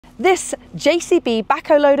This JCB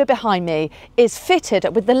Backhoe Loader behind me is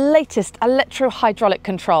fitted with the latest electro-hydraulic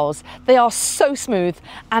controls. They are so smooth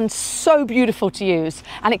and so beautiful to use,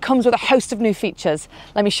 and it comes with a host of new features.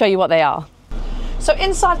 Let me show you what they are. So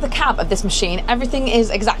inside the cab of this machine, everything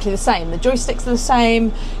is exactly the same. The joysticks are the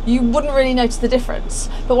same. You wouldn't really notice the difference.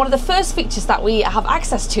 But one of the first features that we have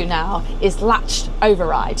access to now is latched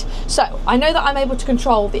override. So I know that I'm able to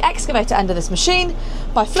control the excavator end of this machine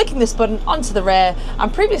by flicking this button onto the rear,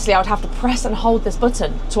 and previously I would have to press and hold this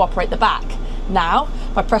button to operate the back. Now,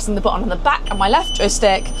 by pressing the button on the back of my left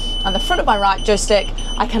joystick and the front of my right joystick,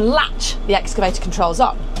 I can latch the excavator controls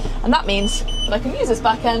on. And that means that I can use this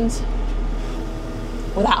back end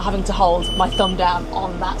without having to hold my thumb down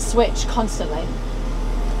on that switch constantly.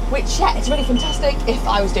 Which, yeah, it's really fantastic if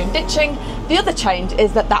I was doing ditching. The other change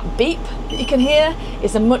is that that beep that you can hear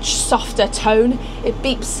is a much softer tone. It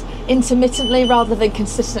beeps intermittently rather than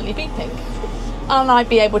consistently beeping. And I'd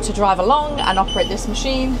be able to drive along and operate this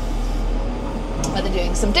machine, whether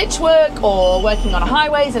doing some ditch work or working on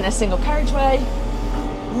highways in a single carriageway.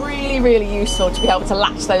 Really, really useful to be able to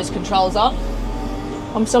latch those controls on.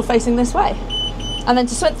 I'm still facing this way. And then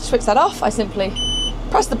to switch that off, I simply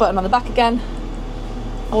press the button on the back again,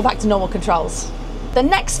 and we're back to normal controls. The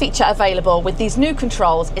next feature available with these new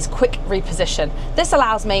controls is quick reposition. This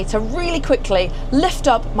allows me to really quickly lift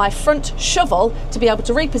up my front shovel to be able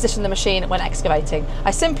to reposition the machine when excavating.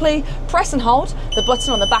 I simply press and hold the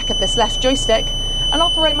button on the back of this left joystick and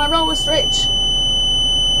operate my roller switch.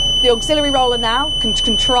 The auxiliary roller now can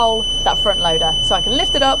control that front loader, so I can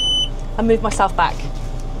lift it up and move myself back.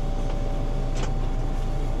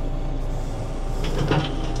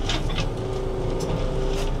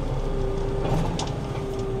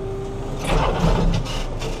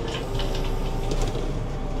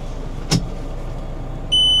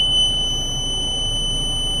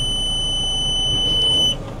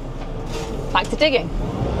 Back to digging.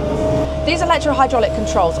 These electro-hydraulic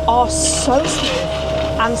controls are so smooth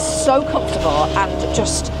and so comfortable and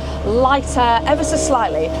just lighter ever so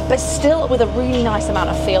slightly, but still with a really nice amount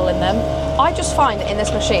of feel in them. I just find that in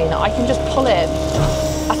this machine I can just pull in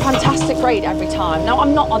a fantastic rate every time. Now,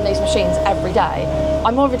 I'm not on these machines every day.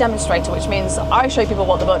 I'm more of a demonstrator, which means I show people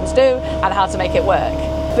what the buttons do and how to make it work.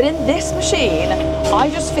 But in this machine, I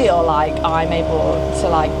just feel like I'm able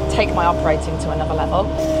to take my operating to another level.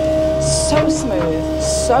 So smooth,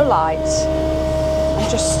 so light, and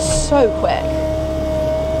just so quick.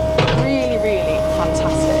 Really, really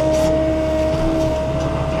fantastic.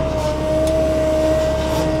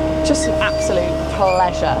 Just an absolute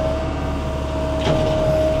pleasure.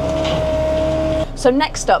 So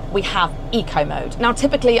next up we have eco mode. Now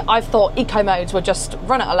typically I've thought eco modes would just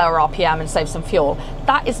run at a lower RPM and save some fuel.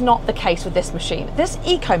 That is not the case with this machine. This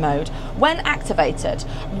eco mode, when activated,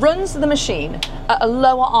 runs the machine at a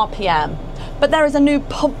lower RPM, but there is a new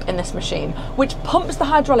pump in this machine which pumps the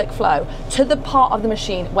hydraulic flow to the part of the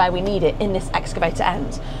machine where we need it in this excavator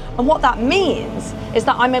end. And what that means is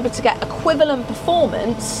that I'm able to get equivalent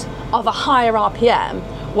performance of a higher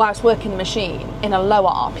RPM whilst working the machine in a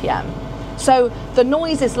lower RPM. So the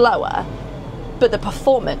noise is lower, but the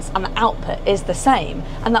performance and the output is the same,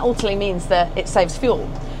 and that ultimately means that it saves fuel.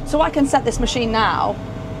 So I can set this machine now,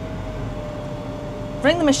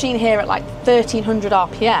 bring the machine here at like 1300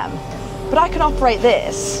 RPM, but I can operate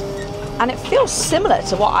this and it feels similar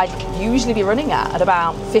to what I'd usually be running at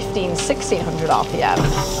about 1600 RPM.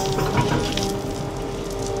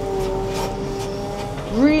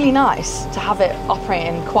 Really nice to have it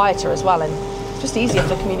operating quieter as well, and just easier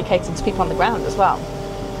for communicating to people on the ground as well.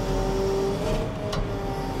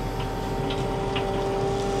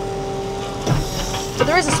 So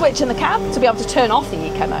there is a switch in the cab to be able to turn off the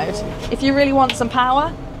eco mode. If you really want some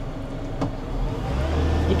power,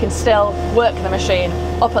 you can still work the machine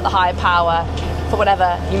up at the higher power for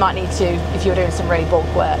whatever you might need to if you're doing some really bulk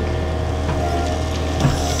work.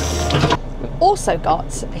 We've also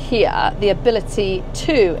got here the ability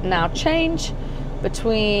to now change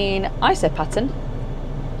between ISO pattern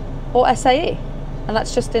or SAE, and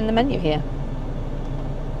that's just in the menu here.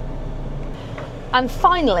 And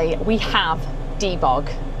finally we have Debog.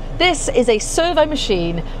 This is a servo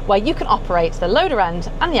machine where you can operate the loader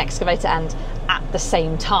end and the excavator end at the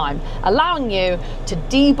same time, allowing you to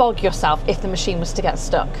debog yourself if the machine was to get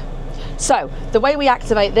stuck. So the way we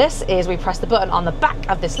activate this is we press the button on the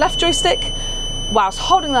back of this left joystick. Whilst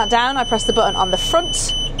holding that down, I press the button on the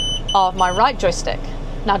front of my right joystick.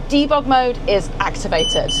 Now debog mode is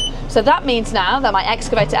activated. So that means now that my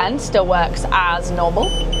excavator end still works as normal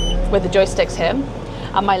with the joysticks here,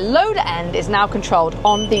 and my loader end is now controlled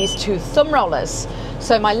on these two thumb rollers.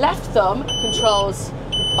 So my left thumb controls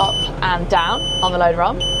up and down on the loader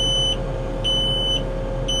arm,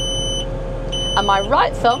 and my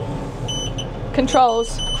right thumb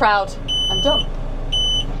controls crowd and dump.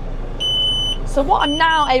 So what I'm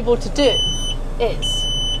now able to do is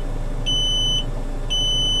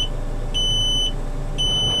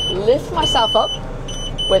lift myself up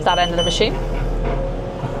with that end of the machine,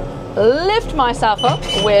 lift myself up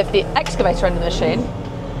with the excavator end of the machine,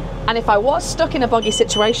 and if I was stuck in a boggy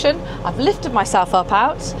situation, I've lifted myself up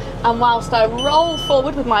out, and whilst I roll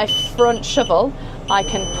forward with my front shovel, I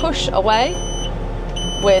can push away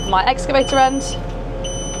with my excavator end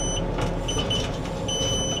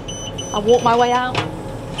and walk my way out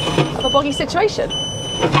of a boggy situation.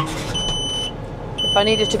 If I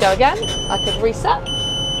needed to go again, I could reset,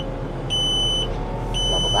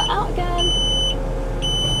 level that out again,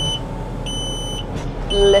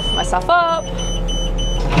 lift myself up,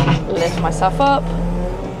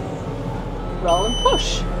 roll and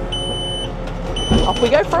push. Off we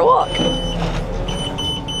go for a walk.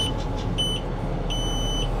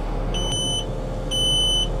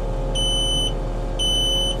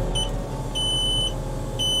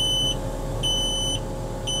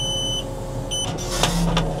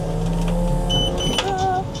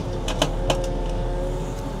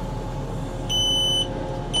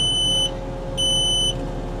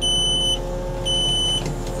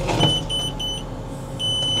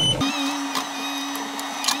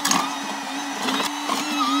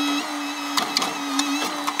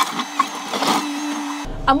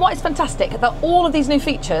 And what is fantastic that all of these new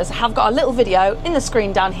features have got a little video in the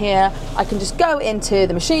screen down here. I can just go into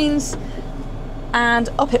the machines and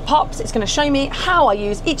up it pops. It's going to show me how I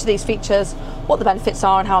use each of these features, what the benefits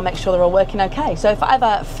are, and how I make sure they're all working okay. So if I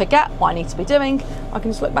ever forget what I need to be doing, I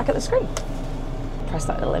can just look back at the screen. Press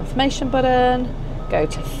that little information button, go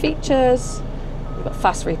to features, we've got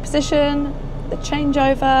fast reposition, the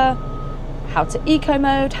changeover, how to eco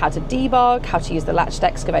mode, how to debog, how to use the latched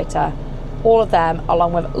excavator. All of them,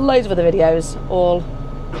 along with loads of other videos, all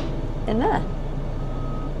in there.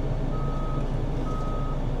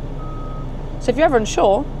 So if you're ever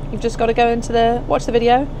unsure, you've just got to go into watch the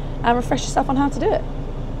video and refresh yourself on how to do it.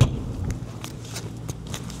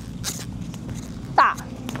 That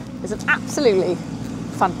is an absolutely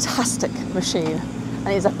fantastic machine, and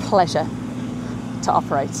it is a pleasure to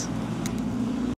operate.